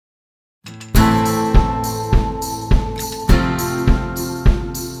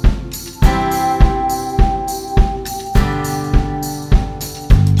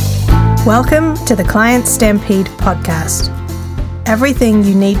Welcome to the Client Stampede podcast. Everything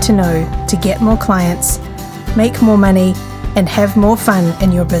you need to know to get more clients, make more money, and have more fun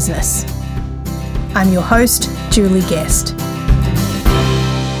in your business. I'm your host, Julie Guest.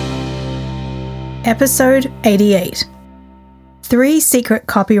 Episode 88. 3 secret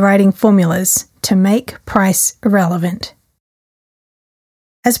copywriting formulas to make price irrelevant.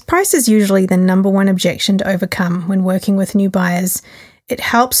 As price is usually the number one objection to overcome when working with new buyers, it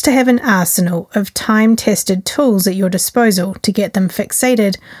helps to have an arsenal of time-tested tools at your disposal to get them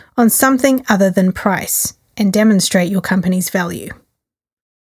fixated on something other than price and demonstrate your company's value.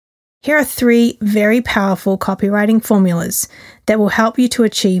 Here are 3 very powerful copywriting formulas that will help you to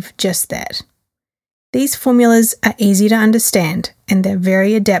achieve just that. These formulas are easy to understand and they're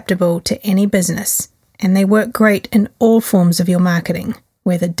very adaptable to any business, and they work great in all forms of your marketing,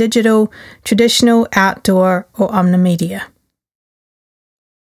 whether digital, traditional, outdoor, or omnimedia.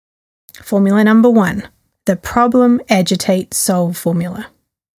 Formula number 1, the problem, agitate, solve formula.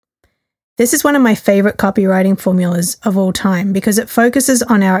 This is one of my favorite copywriting formulas of all time because it focuses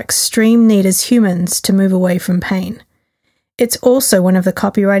on our extreme need as humans to move away from pain. It's also one of the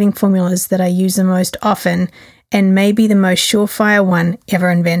copywriting formulas that I use the most often and may be the most surefire one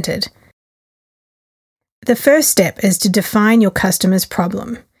ever invented. The first step is to define your customer's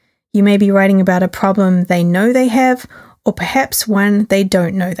problem. You may be writing about a problem they know they have, or perhaps one they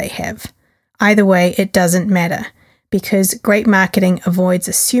don't know they have. Either way, it doesn't matter, because great marketing avoids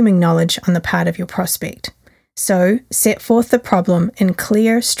assuming knowledge on the part of your prospect. So, set forth the problem in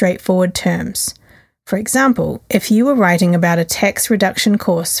clear, straightforward terms. For example, if you were writing about a tax reduction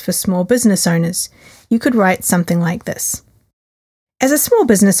course for small business owners, you could write something like this. As a small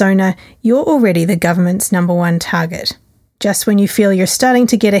business owner, you're already the government's number one target. Just when you feel you're starting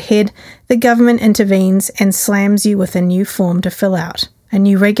to get ahead, the government intervenes and slams you with a new form to fill out, a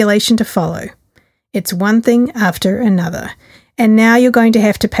new regulation to follow. It's one thing after another, and now you're going to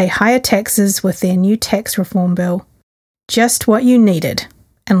have to pay higher taxes with their new tax reform bill. Just what you needed,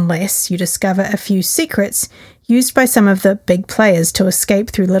 unless you discover a few secrets used by some of the big players to escape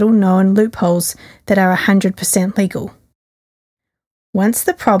through little-known loopholes that are 100% legal. Once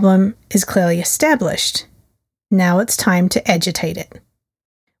the problem is clearly established, now it's time to agitate it.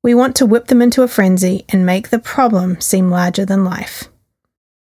 We want to whip them into a frenzy and make the problem seem larger than life.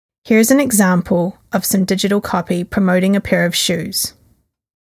 Here's an example of some digital copy promoting a pair of shoes.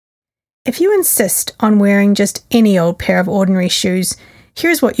 If you insist on wearing just any old pair of ordinary shoes,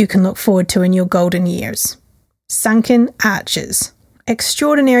 here's what you can look forward to in your golden years. Sunken arches,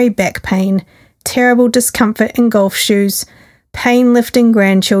 extraordinary back pain, terrible discomfort in golf shoes, pain-lifting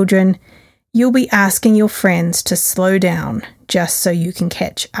grandchildren. You'll be asking your friends to slow down just so you can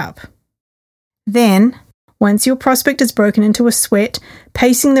catch up. Then, once your prospect is broken into a sweat,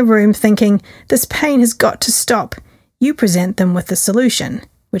 pacing the room thinking, this pain has got to stop, you present them with the solution,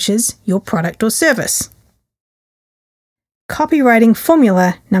 which is your product or service. Copywriting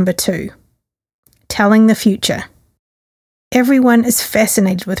formula number 2. Telling the future. Everyone is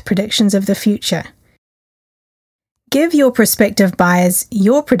fascinated with predictions of the future. Give your prospective buyers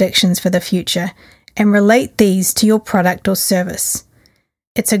your predictions for the future and relate these to your product or service.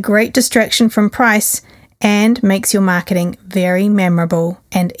 It's a great distraction from price and makes your marketing very memorable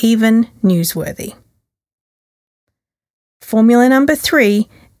and even newsworthy. Formula number 3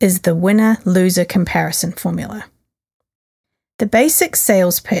 is the winner-loser comparison formula. The basic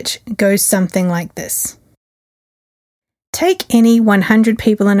sales pitch goes something like this. Take any 100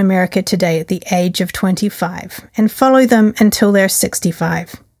 people in America today at the age of 25 and follow them until they're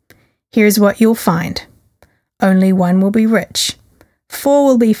 65. Here's what you'll find. Only 1 will be rich, 4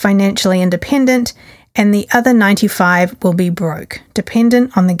 will be financially independent, and the other 95 will be broke,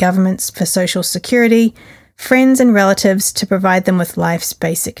 dependent on the governments for Social Security, friends and relatives to provide them with life's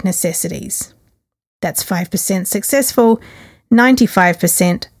basic necessities. That's 5% successful,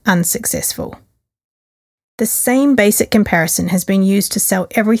 95% unsuccessful. The same basic comparison has been used to sell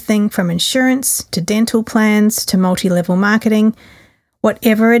everything from insurance to dental plans to multi-level marketing.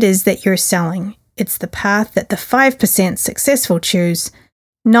 Whatever it is that you're selling, it's the path that the 5% successful choose,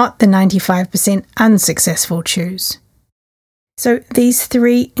 not the 95% unsuccessful choose. So these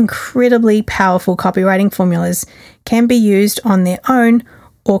 3 incredibly powerful copywriting formulas can be used on their own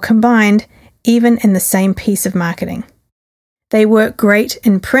or combined, even in the same piece of marketing. They work great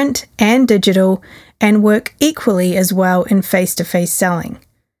in print and digital and work equally as well in face-to-face selling.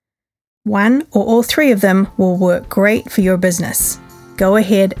 1 or all 3 of them will work great for your business. Go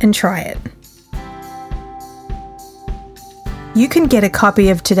ahead and try it. You can get a copy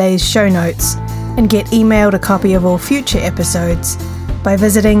of today's show notes and get emailed a copy of all future episodes by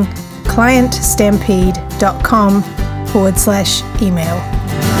visiting clientstampede.com/email.